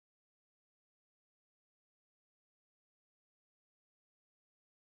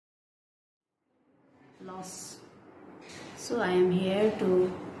loss. So I am here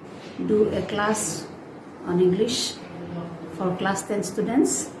to do a class on English for class 10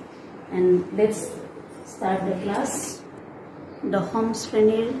 students, and let's start the class. দশম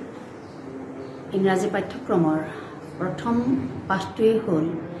শ্ৰেণীৰ ইংৰাজী পাঠ্যক্ৰমৰ প্ৰথম পাঠটোৱে হ'ল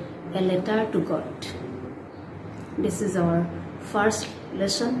A Letter to God. This is our first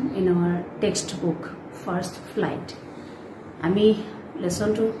lesson in our textbook, First Flight. আমি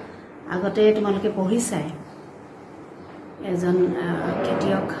লেসনটো আগতে তোমালোকে পঢ়িছাই। এজন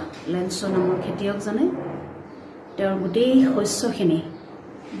খেতিয়ক লেন্সো নামৰ খেতিয়কজনে তেওঁৰ গোটেই শস্যখিনি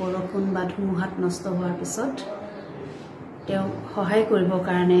বৰষুণ বা ধুমুহাত নষ্ট হোৱাৰ পিছত তেওঁ সহায় কৰিবৰ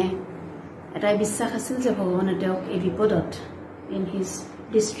কাৰণে এটাই বিশ্বাস আছিল যে ভগৱানে তেওঁক এই বিপদত in his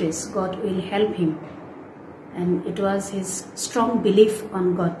distress God will help him, and it was his strong belief on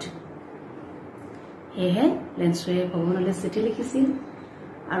God. হেহে লেন্সোৱে ভগৱানলৈ চিঠি লিখিছিল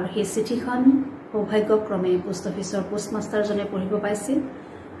আৰু সেই চিঠিখন সৌভাগ্যক্ৰমে পোষ্ট অফিচৰ পোষ্টমাষ্টাৰজনে পঢ়িব পাইছিল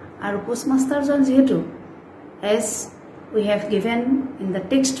আৰু পোষ্টমাষ্টাৰজন যেহেতু as we have given in the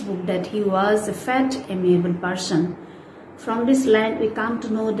textbook that he was a fat amiable person, from this line we come to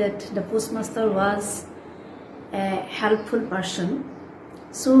know that the postmaster was a helpful person.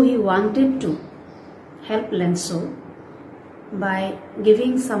 So he wanted to help Lenso by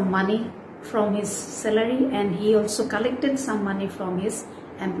giving some money from his salary, and he also collected some money from his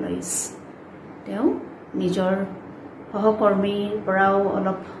employees. তেওঁ নিজৰ সহকৰ্মীৰ পৰাও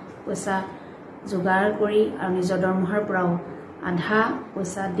অলপ পইচা যোগাৰ কৰি আৰু নিজৰ দৰমহাৰ পৰাও আধা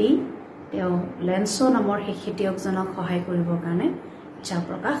পইচা দি তেওঁ লেন্সো নামৰ সেই খেতিয়কজনক সহায় কৰিবৰ কাৰণে ইচ্ছা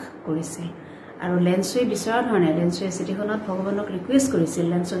প্ৰকাশ কৰিছিল। আৰু লেন্সোৱে বিচৰা ধৰণে লেন্সোৱে চিঠিখনত ভগৱানক ৰিকুৱেষ্ট কৰিছিল।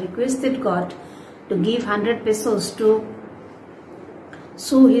 লেন্সো requested god to give 100 pesos to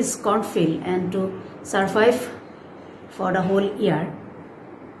sow his cornfield and to survive for the whole year.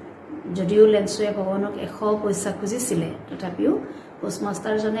 যদিও লেন্সোৱে ভগৱানক 100 পইচা খুজিছিলে, তথাপিও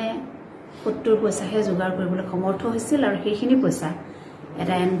পোষ্টমাষ্টাৰজনে 70 পইচাহে যোগাৰ কৰিবলৈ সমৰ্থ হৈছিল আৰু সেইখিনি পইচা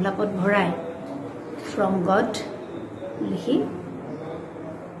এটা এনভেলপত ভৰাই from God লিখি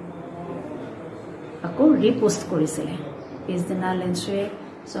আকৌ ৰিপোষ্ট কৰিছিলে। পিছদিনা লেন্সোৱে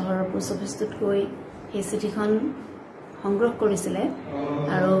চহৰৰ পোষ্ট অফিচটোত গৈ সেই চিঠিখন সংগ্ৰহ কৰিছিলে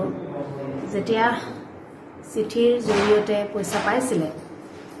আৰু যেতিয়া চিঠিৰ জৰিয়তে পইচা পাইছিলে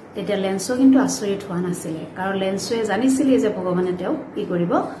তেতিয়া লেন্সো কিন্তু আচৰিত হোৱা নাছিলে, কাৰণ লেন্সোৱে জানিছিলে যে ভগৱানে তেওঁক কি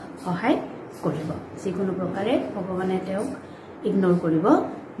কৰিব, সহায় কৰিব। যিকোনো প্ৰকাৰে ভগৱানে তেওঁক ইগনোৰ কৰিব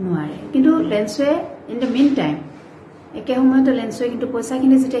নোৱাৰে। কিন্তু লেন্সোৱে ইন দ্য মিন টাইম একে সময়তে লেন্সোৱে কিন্তু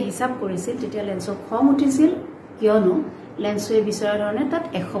পইচাখিনি যেতিয়া হিচাপ কৰিছিল তেতিয়া লেন্সো খং উঠিছিল, কিয়নো লেন্সোৱে বিচৰা ধৰণে তাত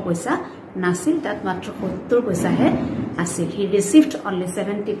 100 পইচা নাছিল, তাত মাত্ৰ 70 পইচাহে আছিল। হি received only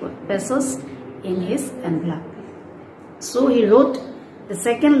 70 pesos in his envelope. So he wrote the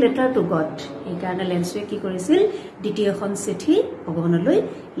second letter to God. সেইকাৰণে লেন্সোৱে কি কৰিছিল, দ্বিতীয়খন চিঠি ভগৱানলৈ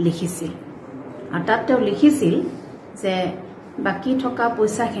লিখিছিল আৰু তাত তেওঁ লিখিছিল যে বাকী থকা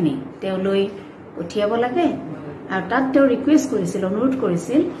পইচাখিনি তেওঁলৈ পঠিয়াব লাগে, আৰু তাত তেওঁ ৰিকুৱেষ্ট কৰিছিল, অনুৰোধ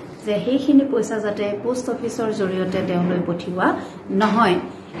কৰিছিল যে সেইখিনি পইচা যাতে পোষ্ট অফিচৰ জৰিয়তে তেওঁলৈ পঠিওৱা নহয়,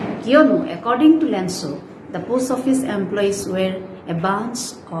 কিয়নো according to লেন্সো the post office employees ৱেৰ a bunch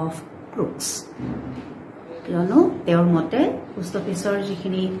of Crooks. কিয়নো তেওঁৰ মতে পোষ্ট অফিচৰ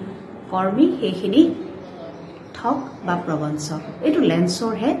যিখিনি কৰ্মী সেইখিনি ঠগ বা প্ৰবঞ্চক। এইটো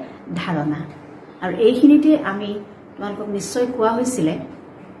লেন্সোৰহে ধাৰণা। আৰু এইখিনিতে আমি তোমালোকক নিশ্চয় কোৱা হৈছিলে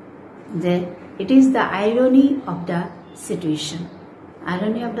যে it is the irony of the situation.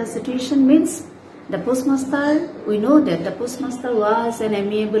 Irony of the situation means the postmaster, we know that the postmaster was an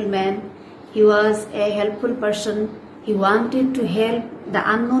amiable man, he was a helpful person, he wanted to help the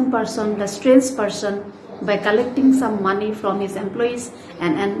unknown person, the strange person, by collecting some money from his employees,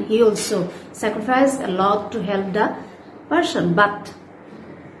 and he also sacrificed a lot to help the person. But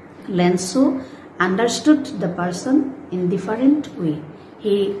Lenso understood the person in different way.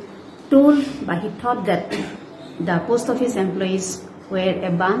 He thought that the post office employees were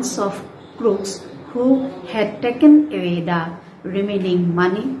a bunch of crooks who had taken away the remaining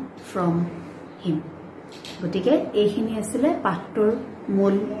money from him. গতিকে এইখিনি আছিল পাঠটোৰ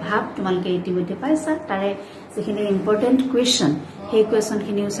মূল ভাৱ। তোমালোকে ইতিমধ্যে পাইছা। তাৰে যিখিনি ইম্পৰ্টেণ্ট কুৱেশ্যন, সেই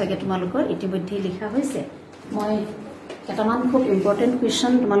কুৱেশ্যনখিনিও চাগে তোমালোকৰ ইতিমধ্যে লিখা হৈছে। মই কেইটামান খুব ইম্পৰ্টেণ্ট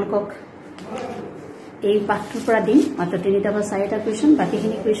কুৱেশ্যন তোমালোকক এই পাঠটোৰ পৰা দিম, মাত্ৰ 3টা বা 4টা কুৱেশ্যন।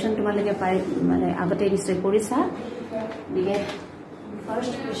 বাকীখিনি কুৱেশ্যন তোমালোকে পাই মানে আগতে নিশ্চয় কৰিছা। গতিকে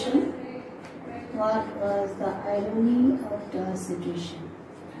first question, what was the irony of the situation?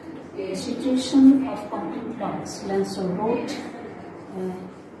 A situation of complete loss. Lenso wrote,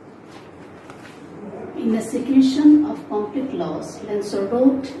 in the situation of complete loss, Lenso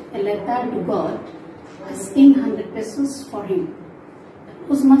wrote a letter to God asking 100 pesos for him.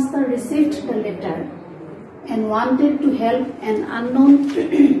 Postmaster received the letter and wanted to help an unknown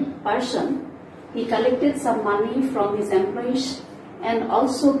person. He collected some money from his employees and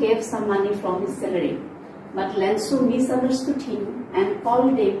also gave some money from his salary. But Lenso misunderstood him and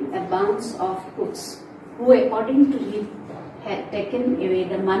called him a bunch of crooks, who according to him had taken away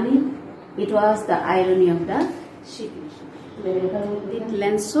the money. It was the irony of the situation. Did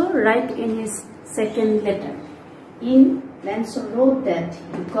Lenso write in his second letter? Lenso wrote that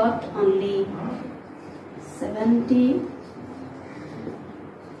he got only 70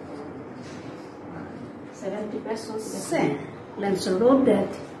 pesos. Lenso wrote that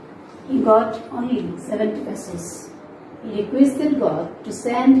he got only 70 pesos. He requested God to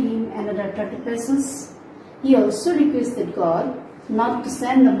send him another 30 pesos. He also requested God not to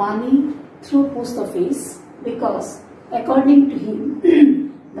send the money through post office because according to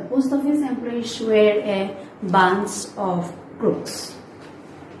him, the post office employees were a bunch of crooks.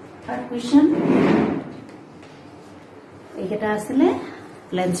 Third question. Eketa asile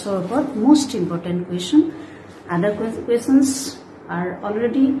Lensor about most important question. Other questions are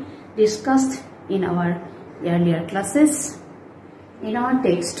already discussed in our earlier classes. In our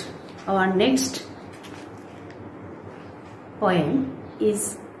text, our next poem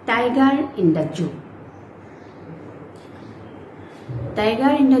is Tiger in the Zoo.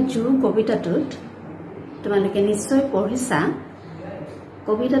 Tiger in the Zoo কবিতাটোত তোমালোকে নিশ্চয় পঢ়িছা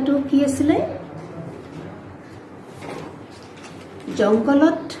কবিতাটো কি আছিল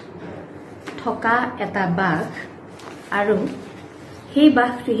জংগলত থকা এটা বাঘ আৰু সেই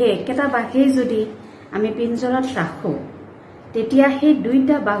বাঘটোহে একেটা বাঘে যদি আমি পিঞ্জৰাত ৰাখো তেতিয়া সেই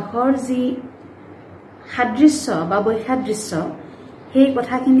দুইটা বাঘৰ যি সাদৃশ্য বা বৈসাদৃশ্য সেই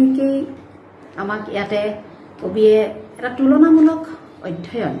কথাখিনিকে আমাক ইয়াতে কবিয়ে এটা তুলনামূলক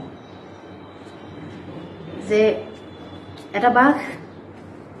অধ্যয়ন যে এটা বাঘ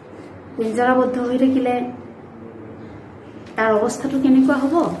পিঞ্জৰাবদ্ধ হৈ থাকিলে তাৰ অৱস্থাটো কেনেকুৱা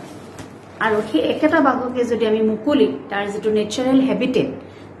হ'ব আৰু সেই একেটা বাঘকে যদি আমি মুকলি তাৰ যেটো নেচাৰেল হ্যাবিটেট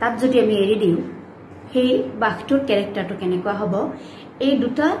তাত যদি আমি এৰি দিও সেই বাঘটোৰ ক্যাৰেক্টাৰটো কেনেকুৱা হ'ব এই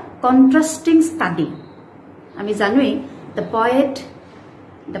দুটা কন্ট্ৰাস্টিং ষ্টাডি আমি জানোই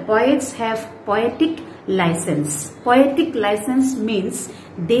the poets have poetic license means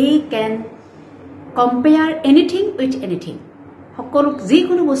they can compare anything with anything সকলো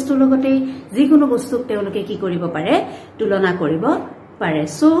যিকোনো বস্তুৰ লগতে যিকোনো বস্তুক তেওঁলোকে কি কৰিব পাৰে তুলনা কৰিব পাৰে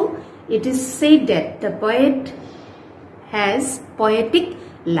so it is said that the poet has poetic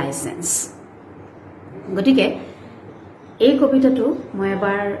license গতিকে এই কবিতাটো মই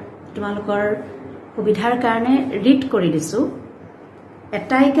এবাৰ তোমালোকৰ সুবিধাৰ কাৰণে ৰিড কৰি দিছো A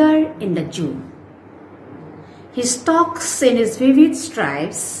tiger in the Zoo. He stalks in his vivid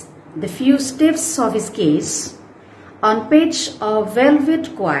stripes the few steps of his case on page of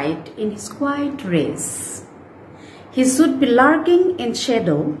velvet quiet in his quiet race. He should be lurking in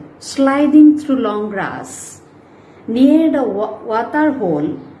shadow, sliding through long grass, near the water hole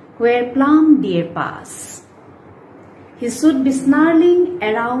where plum deer pass. He should be snarling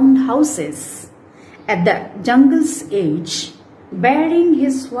around houses at the jungle's edge, baring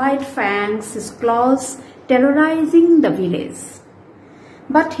his white fangs, his claws terrorizing the village.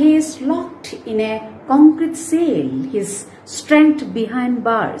 But he is locked in a concrete cell, his strength behind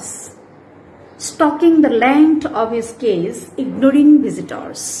bars, stalking the length of his case, ignoring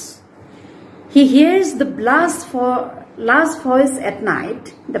visitors. He hears the last voice at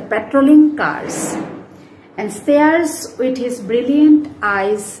night, the patrolling cars, and stares with his brilliant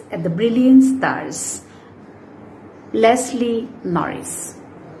eyes at the brilliant stars. Leslie Norris.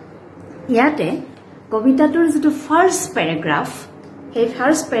 ইয়াতে কবিতাটোৰ যেটো first প্যাৰাগ্ৰাফ সেই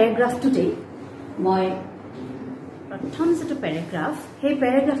first প্যাৰাগ্ৰাফটোতে মই প্ৰথম যেটো প্যাৰাগ্ৰাফ সেই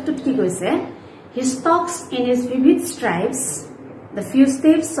প্যাৰাগ্ৰাফটোত কি কৈছে he stalks in his vivid stripes the few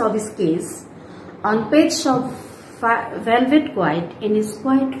steps of his case on page of velvet quiet in his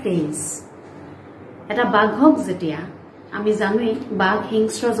quiet face. এটা বাঘক যেতিয়া আমি জানোই বাঘ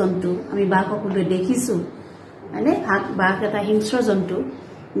হিংস্ৰ জন্তু আমি বাঘক দেখিছো মানে বাঘ এটা হিংস্ৰ জন্তু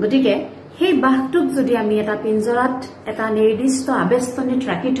গতিকে সেই বাঘটোক যদি আমি এটা পিঞ্জৰাত এটা নিৰ্দিষ্ট আবেষ্টনীত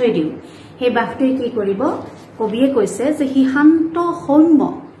ৰাখি থৈ দিও সেই বাঘটোৱে কি কৰিব কবিয়ে কৈছে যে হি শান্ত সৌম্য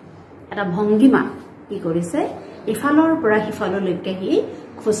এটা ভংগিমা কি কৰিছে ইফালৰ পৰা হিফাললৈকে হি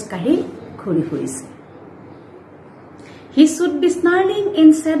খোজকাঢ়ি ঘূৰি ফুৰিছে He should be snarling in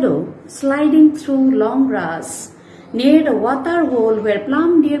shadow, sliding through long grass, near the water hole where plum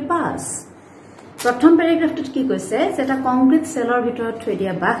deer pass. প্ৰথম প্যাৰাগ্ৰাফটোত কি কৈছে যেটা কংক্ৰিট সেলৰ ভিতৰত থৈ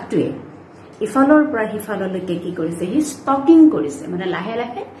দিয়া বাঘটোৱে ইফালৰ পৰা হিফাললৈকে কি কৰিছে হি ষ্টকিং কৰিছে মানে লাহে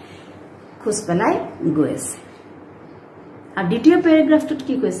লাহে খুজ পেলাই গৈ আছে আৰু দ্বিতীয় প্যাৰাগ্ৰাফটোত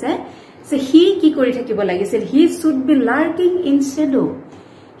কি কৈছে যে হি কি কৰি থাকিব লাগিছিল he should be লাৰ্কিং in shadow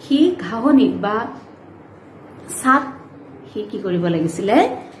হি ঘাঁহনিত বা ছাট হি কি কৰিব লাগিছিলে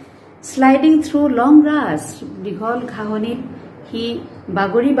স্লাইডিং থ্ৰু লং গ্ৰাছ দীঘল ঘাঁহনিত হি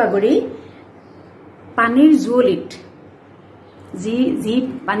বাগৰি বাগৰি পানীৰ জুৱলিত যি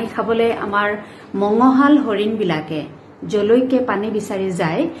পানী খাবলৈ আমাৰ মঙহাল হৰিণ বিলাকে জলৈকে পানী বিচাৰি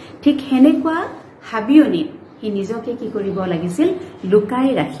যায় ঠিক হেনেকুৱা হাবিয়নিত হি নিজকে কি কৰিব লাগিছিল লুকাই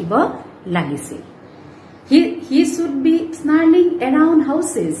ৰাখিব লাগিছিল he should be snarling around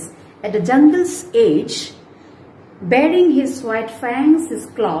houses at the জংগলছ as bearing his white fangs his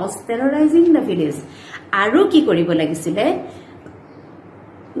claws terrorizing the village আৰু কি কৰিব লাগিছিলে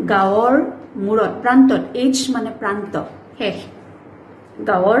গাঁৱৰ মূৰত প্ৰান্তত এজ মানে প্ৰান্ত শেষ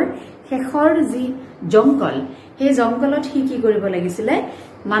গাঁৱৰ শেষৰ যি জংগল সেই জংগলত হি কি কৰিব লাগিছিলে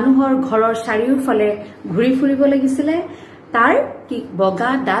মানুহৰ ঘৰৰ চাৰিওফালে ঘূৰি ফুৰিব লাগিছিলে তাৰ কি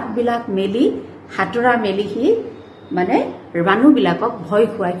বগা দাঁত বিলাক মেলি হাতৰা মেলি হি মানে মানুহ বিলাকক ভয়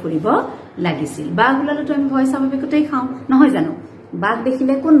খুৱাই ফুৰিব লাগিছিল বাঘ ওলালেতো আমি ভয় স্বাভাৱিকতেই খাওঁ নহয় জানো বাঘ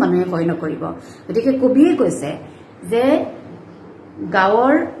দেখিলে কোন মানুহে ভয় নকৰিব গতিকে কবিয়ে কৈছে যে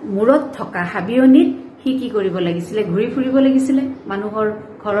গাঁৱৰ মূৰত থকা হাবিয়নিত হি কি কৰিব লাগিছিলে ঘূৰি ফুৰিব লাগিছিলে মানুহৰ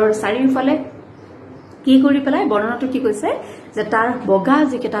ঘৰৰ চাৰিওফালে কি কৰি পেলাই বৰ্ণনাটো কি কৈছে যে তাৰ বগা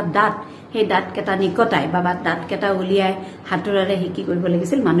যিকেইটা দাঁত সেই দাঁতকেইটা নিকটাই বা দাঁতকেইটা উলিয়াই হাতোৰাৰে হি কি কৰিব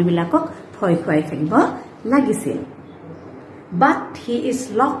লাগিছিল মানুহবিলাকক ভয় খুৱাই থাকিব লাগিছিল But he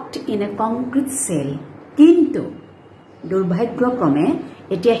is locked in a concrete cell. কিন্তু দুৰ্ভাগ্যক্ৰমে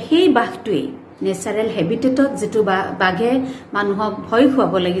এতিয়া সেই বাঘটোৱে নেচাৰেল হেবিটেটত যেটো বাঘে মানুহক ভয়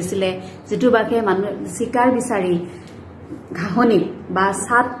খুৱাব লাগিছিলে যেটো বাঘে মানুহ শিকাৰ বিচাৰি ঘাঁহনিত বা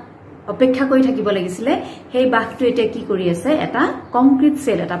ছাট অপেক্ষা কৰি থাকিব লাগিছিলে সেই বাঘটো এতিয়া কি কৰি আছে এটা কংক্ৰিট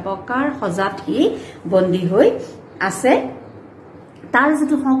সেল এটা পকাৰ সজাত হি বন্দী হৈ আছে তাৰ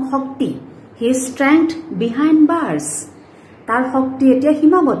যেটো শক্তি হি স্ট্ৰেংথ বিহাইণ্ড বাৰ্স তাৰ শক্তি এতিয়া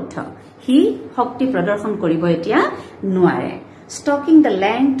সীমাবদ্ধ হি শক্তি প্ৰদৰ্শন কৰিব এতিয়া নোৱাৰে stalking the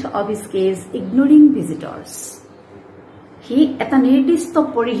length of his cage ইগনোৰিং visitors হি এটা নিৰ্দিষ্ট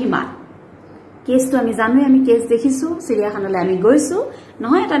পৰিসীমা কেছটো আমি জানো আমি কেছ দেখিছো চিৰিয়াখানালৈ আমি গৈছো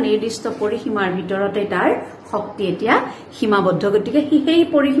নহয় এটা নিৰ্দিষ্ট পৰিসীমাৰ ভিতৰতে তাৰ শক্তি এতিয়া সীমাবদ্ধ গতিকে হি সেই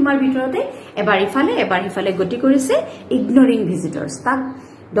পৰিসীমাৰ ভিতৰতে এবাৰ ইফালে গতি কৰিছে ইগনোৰিং ভিজিটৰ্ছ তাক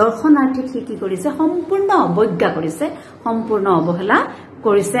দৰ্শনাৰ্থীক হি কি কৰিছে সম্পূৰ্ণ অৱজ্ঞা কৰিছে সম্পূৰ্ণ অৱহেলা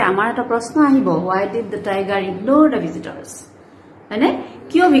কৰিছে আমাৰ এটা প্ৰশ্ন আহিব why did the tiger ignore the visitors মানে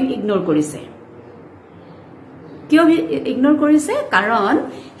কিয় ইগনোৰ কৰিছে কাৰণ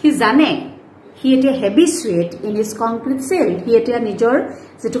হি জানে হি এতিয়া হেবিচুৱেট ইন হিজ কংক্ৰিট সেল হি এতিয়া নিজৰ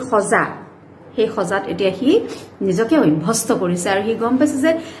যেটো সজা সেই সজাত এতিয়া হি নিজকে অভ্যস্ত কৰিছে আৰু হি গম পাইছে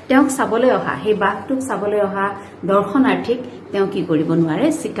যে তেওঁক চাবলৈ অহা সেই বাঘটোক চাবলৈ অহা দৰ্শনাৰ্থীক তেওঁ কি কৰিব নোৱাৰে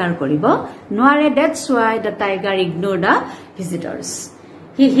স্বীকাৰ কৰিব নোৱাৰে that's why the tiger ignore the visitors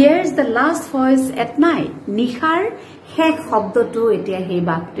he hears the last voice at night নিশাৰ শেষ শব্দটো এতিয়া সেই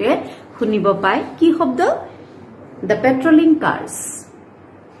বাঘটোৱে শুনিব পায় কি শব্দ the patrolling cars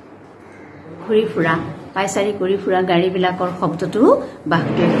ঘূৰি ফুৰা পাইচাৰি কৰি ফুৰা গাড়ীবিলাকৰ শব্দটো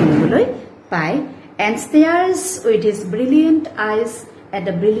বাঘটোৱে শুনিবলৈ পায় and stares with his brilliant eyes at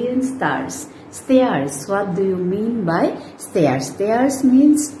the brilliant stars stares what do you mean by stares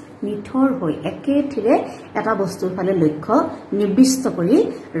means নিথৰ হৈ একেঠিৰে এটা বস্তুৰ ফালে লক্ষ্য নিৰ্দিষ্ট কৰি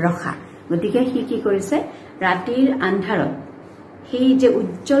ৰখা গতিকে হি কি কৰিছে ৰাতিৰ আন্ধাৰত সেই যে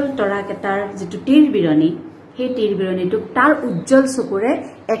উজ্জ্বল তৰাকেটাৰ যেটো তীৰ বিৰণী সেই তীৰ বিৰণীটোক তাৰ উজ্জ্বল চকুৰে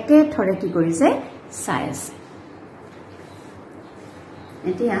একেথৰে কি কৰিছে চাই আছে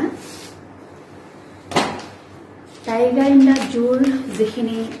এতিয়া টাইগাৰ ইন দা জুৰ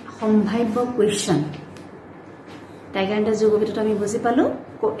যিখিনি সম্ভাৱ্য কুৱেশ্যন টাইগাৰ ইন দা জুৰ কবিতাটো আমি বুজি পালো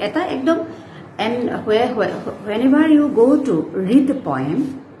এটা একদম and whenever you go to read the poem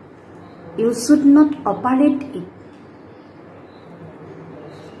you should not operate it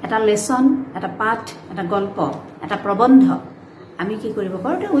এটা লেসন এটা পাঠ এটা গল্প এটা প্ৰবন্ধ আমি কি কৰিব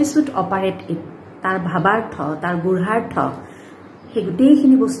পাৰো we should operate it তাৰ ভাবাৰ্থ তাৰ গুঢ়াৰ্থ সেই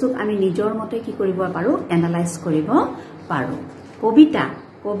গোটেইখিনি বস্তুক আমি নিজৰ মতে কি কৰিব পাৰো এনালাইজ কৰিব পাৰো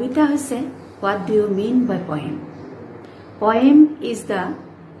কবিতা হৈছে what do you mean by poem is the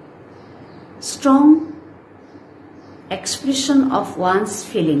strong expression of one's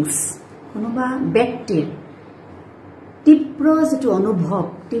feelings কোনোবা ব্যক্তিৰ তীব্ৰ যেটো অনুভৱ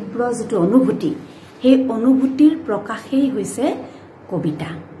তীব্ৰ যেটো অনুভূতি সেই অনুভূতিৰ প্ৰকাশেই হৈছে কবিতা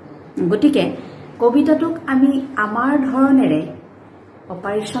গতিকে কবিতাটোক আমি আমাৰ ধৰণেৰে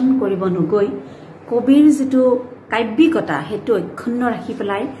অপাৰেশন কৰিব নগৈ কবিৰ যেটো কাব্যিকতা হেতু অক্ষুণ্ণ ৰাখি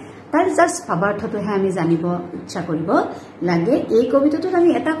পেলাই তাৰ জাষ্ট ভাৱাৰ্থটোহে আমি জানিব ইচ্ছা কৰিব লাগে। এই কবিতাটোত আমি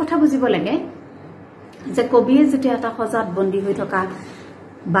এটা কথা বুজিব লাগে যে কবিয়ে যেতিয়া এটা সজাত বন্দী হৈ থকা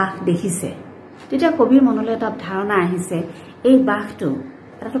বাঘ দেখিছে, তেতিয়া কবিৰ মনলৈ এটা ধাৰণা আহিছে, এই বাঘটো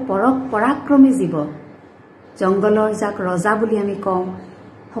এটা পৰাক্ৰমী জীৱ, জংগলৰ যাক ৰজা বুলি আমি কওঁ,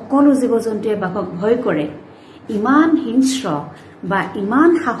 সকলো জীৱ জন্তুৱে বাঘক ভয় কৰে। ইমান হিংস্ৰ বা ইমান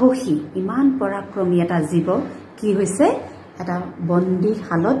সাহসী, ইমান পৰাক্ৰমী এটা জীৱ কি হৈছে, এটা বন্দী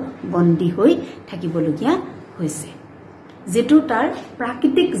শালত বন্দী হৈ থাকিবলগীয়া হৈছে, যেটো তাৰ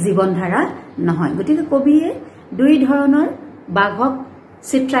প্ৰাকৃতিক জীৱনধাৰা নহয়। গতিকে কবিয়ে দুই ধৰণৰ বাঘক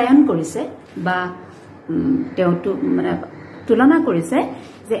চিত্ৰায়ন কৰিছে বা তেওঁটো মানে তুলনা কৰিছে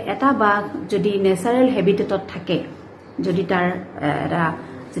যে এটা বাঘ যদি নেচাৰেল হেবিটেটত থাকে, যদি তাৰ এটা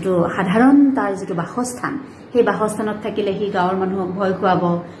যেটো সাধাৰণ তাৰ যেটো বাসস্থান, সেই বাসস্থানত থাকিলে সি গাঁৱৰ মানুহক ভয় খুৱাব,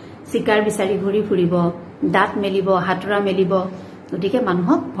 চিকাৰ বিচাৰি ঘূৰি ফুৰিব, দাঁত মেলিব, হাতৰা মেলিব, গতিকে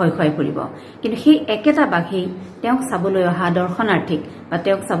মানুহক ভয় খুৱাই ফুৰিব। কিন্তু সেই একেটা বাঘেই তেওঁক চাবলৈ অহা দৰ্শনাৰ্থীক বা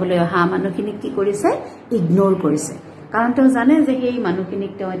তেওঁক চাবলৈ অহা মানুহখিনিক কি কৰিছে, ইগনোৰ কৰিছে। কাৰণ তেওঁ জানে যে সেই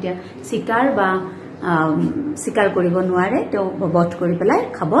মানুহখিনিক তেওঁ এতিয়া চিকাৰ কৰিব নোৱাৰে, তেওঁ বধ কৰি পেলাই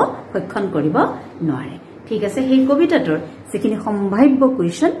খাব সক্ষম কৰিব নোৱাৰে। ঠিক আছে, সেই কবিতাটোৰ যিখিনি সম্ভাৱ্য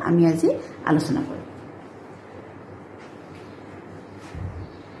কুৱেশ্যন আমি আজি আলোচনা কৰিম।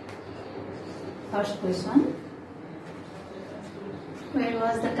 First question, where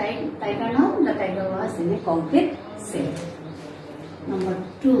was the tiger now? The tiger was in a concrete cell. Number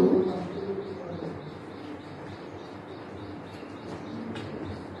 2,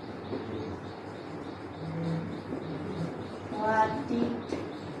 what did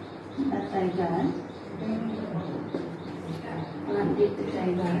the tiger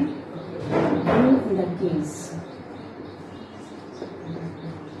do in the case?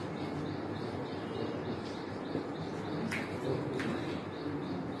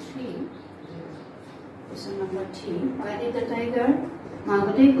 Question number 3. Why did the tiger?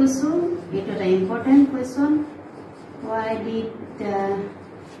 Magate question. It is an important question. Why did the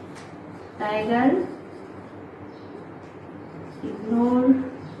tiger ignore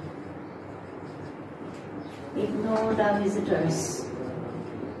the visitors?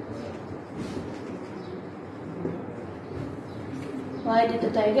 Why did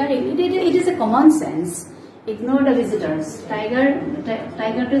the tiger? It is a common sense. Ignore the visitors. Tiger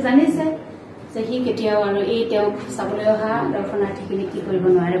to janise যে সি কেতিয়াও আৰু এই তেওঁক চাবলৈ অহা দৰ্শনাৰ্থীখিনিক কি কৰিব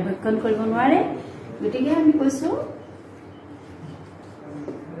নোৱাৰে, ভক্ষণ কৰিব নোৱাৰে। গতিকে আমি কৈছো,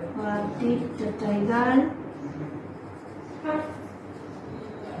 what did the tiger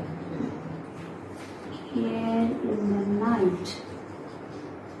hear in the night?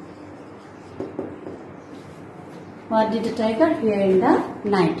 What did the tiger hear in the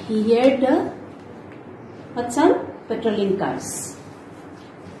night? He heard the some patrolling cars.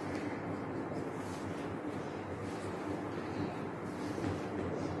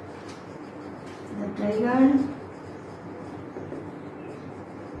 Tiger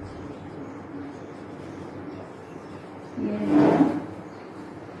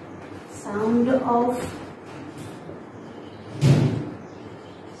sound of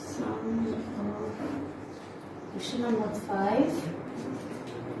question number 5.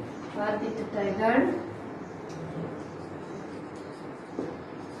 What did the tiger?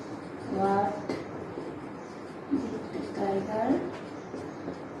 What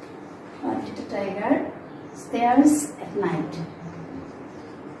did the tiger stares at night?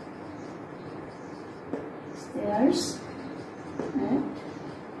 Stares at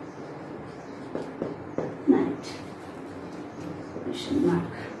night. Question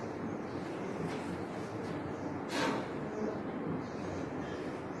mark.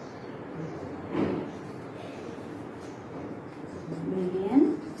 Million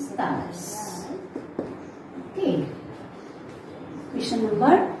stars. Okay. Question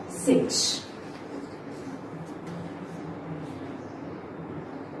number 6.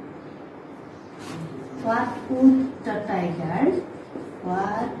 What would the tiger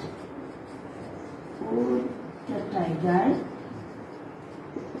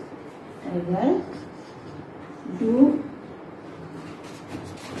do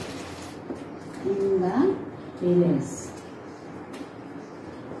in the village?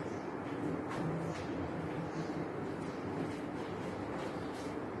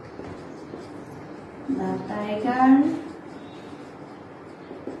 The tiger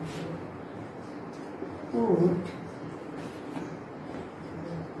would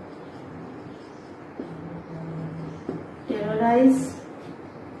terrorize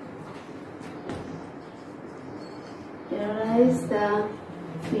the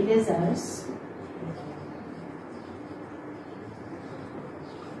villagers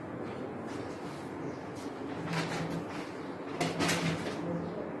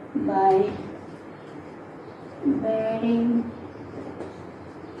by bearing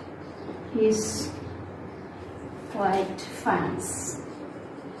his white fangs.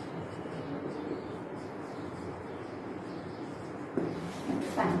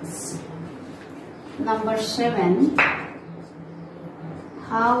 Number 7.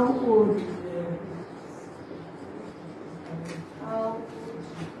 How would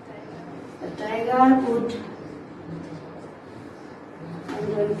the tiger would, I'm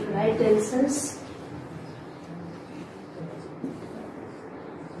going to write the answers.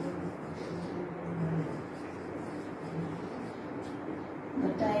 The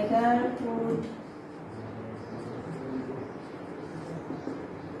tiger would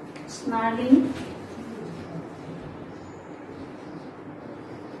snarling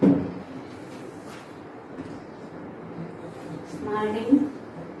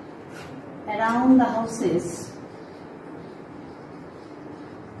around the houses,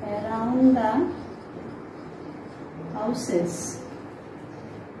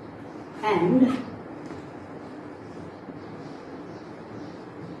 and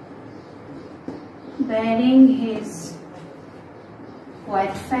bearing his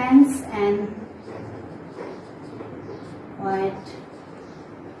white fangs and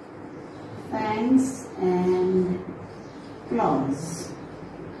claws.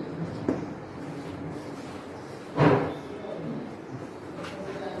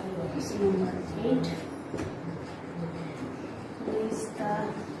 Number 8 is the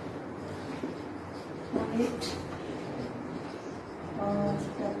poet of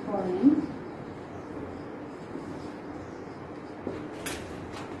the poem.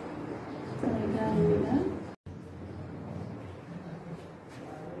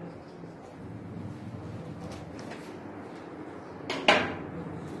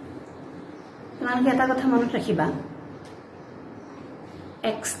 তোমালোকে এটা কথা মনত ৰাখিবা,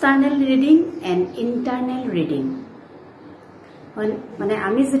 external reading and internal reading. মানে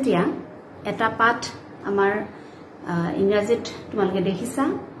আমি যেতিয়া এটা পাঠ আমাৰ ইংৰাজীত তোমালোকে দেখিছা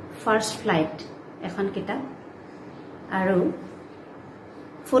ফাৰ্ষ্ট ফ্লাইট এখন কিতাপ আৰু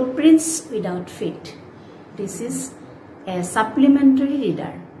footprints without fit, this is a সাপ্লিমেণ্টাৰী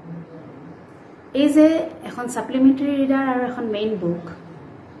reader. এই যে এখন সাপ্লিমেণ্টাৰী ৰিডাৰ আৰু এখন মেইন বুক,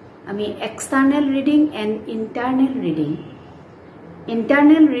 আমি external reading and internal reading.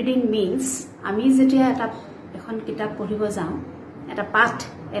 Internal reading means আমি যেতিয়া এখন কিতাপ পঢ়িব যাওঁ, এটা পাঠ,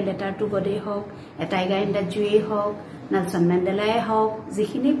 এ লেটাৰ টু গডেই হওক, এ টাইগাৰ ইন দ্য জুৱেই হওক, নেলছন মেণ্ডেলাই হওক,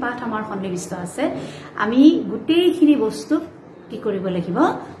 যিখিনি পাঠ আমাৰ সন্নিৱিষ্ট আছে, আমি গোটেইখিনি বস্তুক কি কৰিব লাগিব,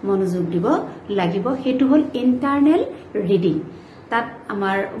 মনোযোগ দিব লাগিব. সেইটো হ'ল ইণ্টাৰনেল ৰিডিং. তাত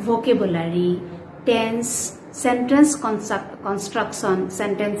আমাৰ ভকেবুলাৰী, tense, sentence construction,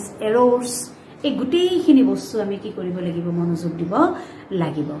 sentence errors, এই গোটেইখিনি বস্তু আমি কি কৰিব লাগিব, মনোযোগ দিব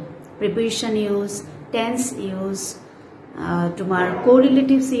লাগিব. প্ৰিপজিশ্যন ইউজ, টেন্স ইউজ, তোমাৰ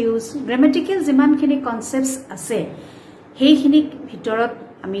কোৰিলেটিভছ ইউজ, গ্ৰামেটিকেল যিমানখিনি কনচেপ্টছ আছে সেইখিনি ভিতৰত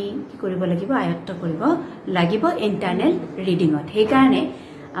আমি কি কৰিব লাগিব, আয়ত্ত কৰিব লাগিব ইণ্টাৰনেল ৰিডিঙত. সেইকাৰণে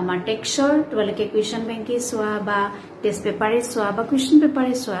আমাৰ টেক্সৰ তোমালোকে কুৱেশ্যন বেংকে চোৱা বা টেষ্ট পেপাৰে চোৱা বা কুৱেশ্যন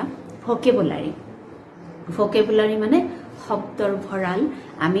পেপাৰে চোৱা, ভকেবুলাৰী মানে শব্দৰ ভঁৰাল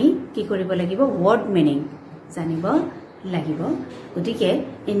আমি কি কৰিব লাগিব, ৱৰ্ড মিনিং জানিব লাগিব. গতিকে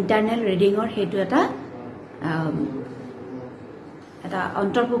ইণ্টাৰনেল ৰিডিঙৰ সেইটো এটা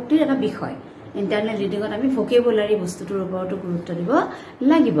অন্তৰ্ভুক্তিৰ এটা বিষয়. ইণ্টাৰনেল ৰিডিঙত আমি ভকেবুলাৰী বস্তুটোৰ ওপৰতো গুৰুত্ব দিব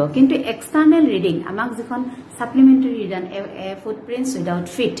লাগিব. কিন্তু এক্সটাৰ্নেল ৰিডিং আমাক যিখন সাপ্লিমেণ্টাৰী ৰিডাৰ এ ফুটপ্ৰিন্টছ উইদাউট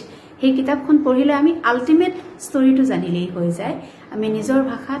ফিট, সেই কিতাপখন পঢ়িলে আমি আল্টিমেট ষ্টৰিটো জানিলেই হৈ যায়. আমি নিজৰ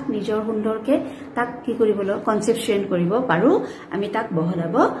ভাষাত নিজৰ সুন্দৰকে তাক কি কৰিবলৈ কনচেপচুৱেল কৰিব পাৰোঁ, আমি তাক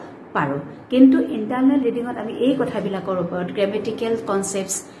বহলাব পাৰোঁ. কিন্তু ইণ্টাৰনেল ৰিডিঙত আমি এই কথাবিলাকৰ ওপৰত গ্ৰামেটিকেল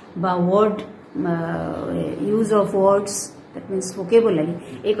কনচেপ্টছ বা word use of words, that means ভকেবুলাৰী,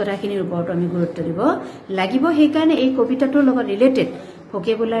 এই কথাখিনিৰ ওপৰতো আমি গুৰুত্ব দিব লাগিব. সেইকাৰণে এই কবিতাটোৰ লগত ৰিলেটেড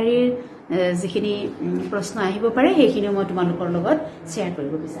ভকেবুলাৰীৰ যিখিনি প্ৰশ্ন আহিব পাৰে সেইখিনিও মই তোমালোকৰ লগত শ্বেয়াৰ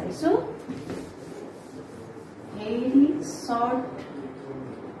কৰিব বিচাৰিছোঁ. Very short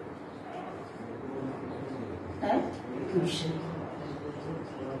type question.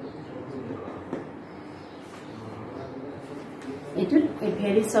 এইটোত এই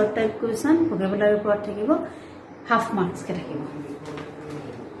ভেৰি শ্বৰ্ট টাইপ কুৱেশ্যন ভকেবুলাৰীৰ ওপৰত থাকিব, হাফ মাৰ্কছকে থাকিব.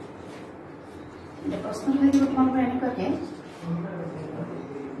 প্ৰশ্ন থাকিব তোমালোকৰ এনেকুৱাকে,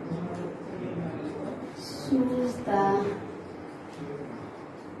 choose the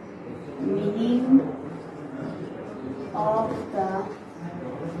meaning of the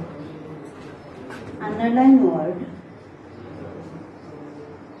underlined word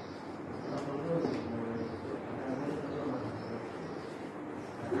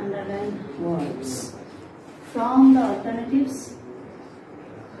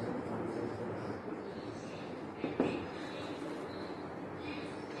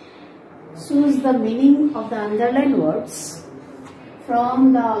choose the meaning of the underlined words from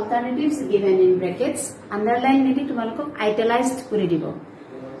the alternatives given in brackets. Underline nedi tumalok italicized kori dibo.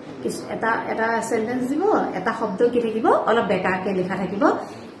 Eta sentence dibo, eta shobdo ki thakibo, olop beka ke likha thakibo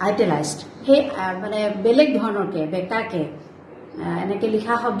italicized. He mane beleg dhonor ke beka ke enake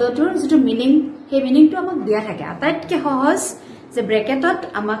likha shobdotur jitu meaning, he meaning tu amak dia thake. Ataitke সহজ যে ব্ৰেকেটত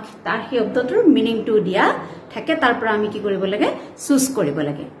আমাক তাৰ সেই শব্দটোৰ মিনিংটো দিয়া থাকে, তাৰ পৰা আমি কি কৰিব লাগে, চুজ কৰিব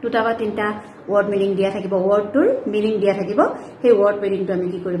লাগে। দুটা বা তিনটা ওয়াৰ্ড মিনিং দিয়া থাকিব, ওয়াৰ্ডটোৰ মিনিং দিয়া থাকিব, সেই ওয়াৰ্ড মিনিংটো আমি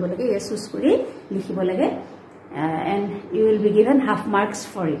কি কৰিব লাগে, এ চুজ কৰি লিখিব লাগে, and you will be given half marks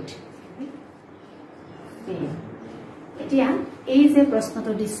for it. এতিয়া এই যে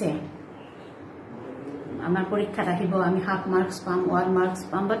প্ৰশ্নটো দিছে আমাৰ পৰীক্ষাত আহিব, আমি হাফ মার্কস পাম, 1 মার্কস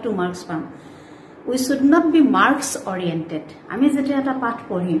পাম বা 2 মার্কস পাম। We should not be marks oriented. আমি যেটা এটা পাঠ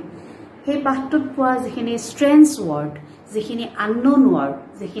পঢ়িম, সেই পাঠটোত পোৱা যিখিনি স্ট্ৰেঞ্জ ওয়াৰ্ড, যিখিনি আননোন ওয়াৰ্ড,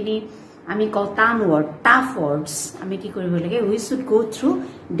 যিখিনি আমি কওঁ টান ওয়াৰ্ড, টাফ ওয়াৰ্ডস, আমি কি কৰিব লাগে, we should go through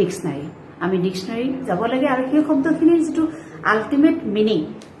dictionary. আমি ডিকশনাৰি যাব লাগে, আৰু সেই শব্দখিনিৰ যিটো ultimate meaning,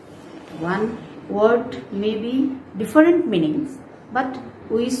 one word may be different meanings, but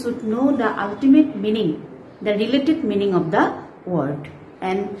we should know the ultimate meaning, the related meaning of the word.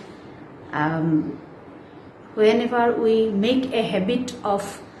 And whenever we make a habit of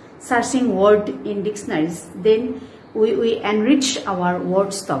searching word in dictionaries, then we enrich our word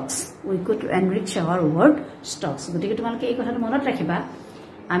stocks. We could enrich our word stocks. গতিকে তোমালোকে এই কথাটো মনত ৰাখিবা,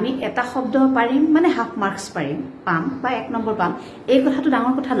 আমি এটা শব্দ পাৰিম মানে হাফ মাৰ্কস পাৰিম পাম বা 1 নম্বৰ পাম, এই কথাটো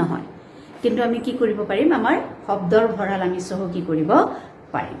ডাঙৰ কথা নহয়, কিন্তু আমি কি কৰিব পাৰিম, আমাৰ শব্দৰ ভঁৰাল আমি চহকী কৰিব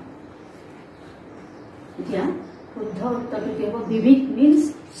পাৰিম। এতিয়া শুদ্ধ উত্তৰটো কি হ'ব, vivid means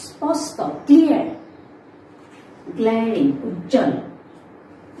স্পষ্ট, clear, glaring, Ujjwal.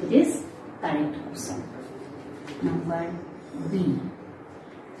 It is correct option. Number B.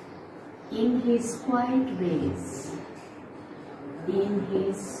 In his quiet ways. In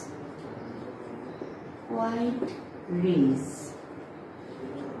his quiet ways.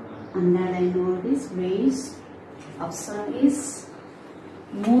 Underline word is ways. Option is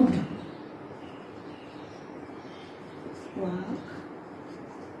mood. Walk.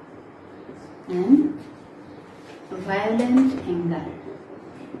 And violent anger.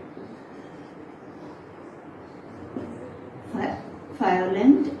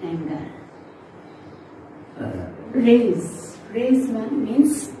 Violent anger. Raise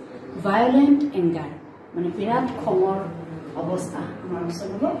means violent anger. মানে বিরাট খঙৰ অৱস্থা আমাৰ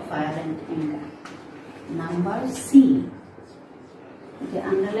ওচৰত হ'ব violent anger. Number C. The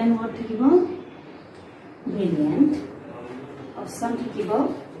underline word থাকিব brilliant. Option থাকিব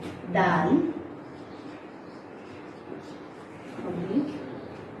dull.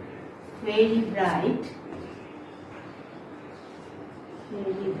 Very bright.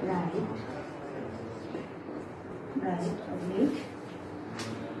 Very bright. Bright, oblique,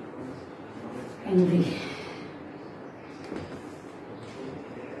 angry.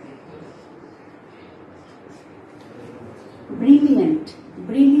 Brilliant.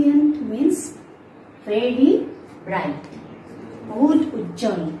 Brilliant means very bright. বহুত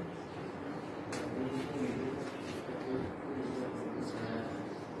উজ্জ্বল.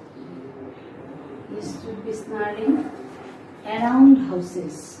 This should be snarling around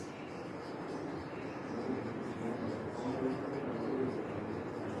houses.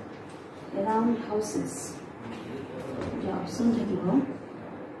 Around houses. The option থাকিব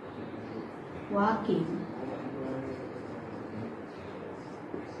walking.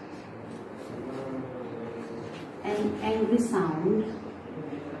 An angry sound.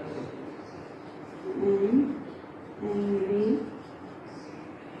 An angry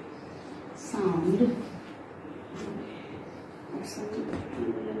sound.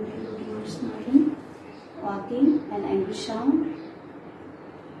 Walking, an angry sound.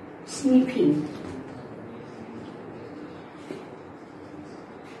 Sniffing.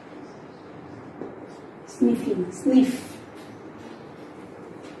 Sniffing, sniff.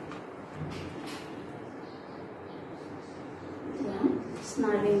 Yeah.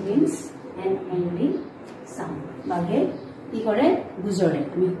 Snarling means an angry sound. Baghe কি কৰে গুজৰে,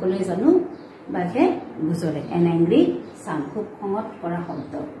 আমি সকলোৱে জানো বাঘে গুজৰে, an angry sound, খুব খঙত কৰা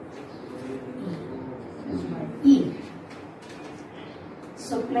শব্দ। E.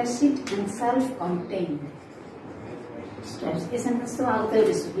 So placid and self-contained. Stripes. This sentence to out there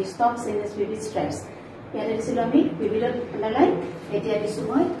is stocks in this vivid stripes. Here is Islamic vivid underline. Here is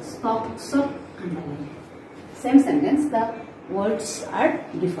stocks of underline. Same sentence. The words are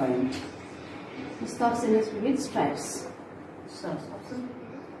different. Stocks in this vivid stripes. So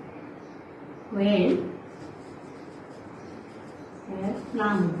where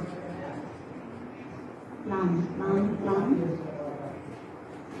plum. plum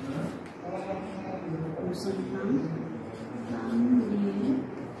person plum দিয়ে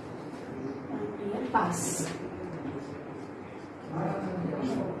pass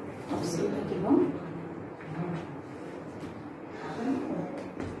option থাকিব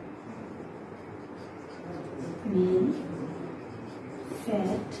mean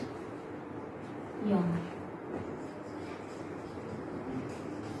fat young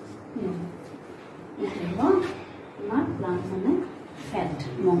itu mat plan মানে fat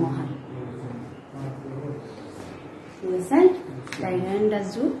মঙহাল বুজিছে diagram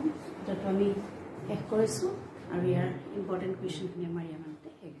দাজু যত আমি শেষ কৰিছো আৰু ইয়াৰ important question খিনি আমাৰ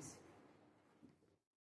ইয়াতে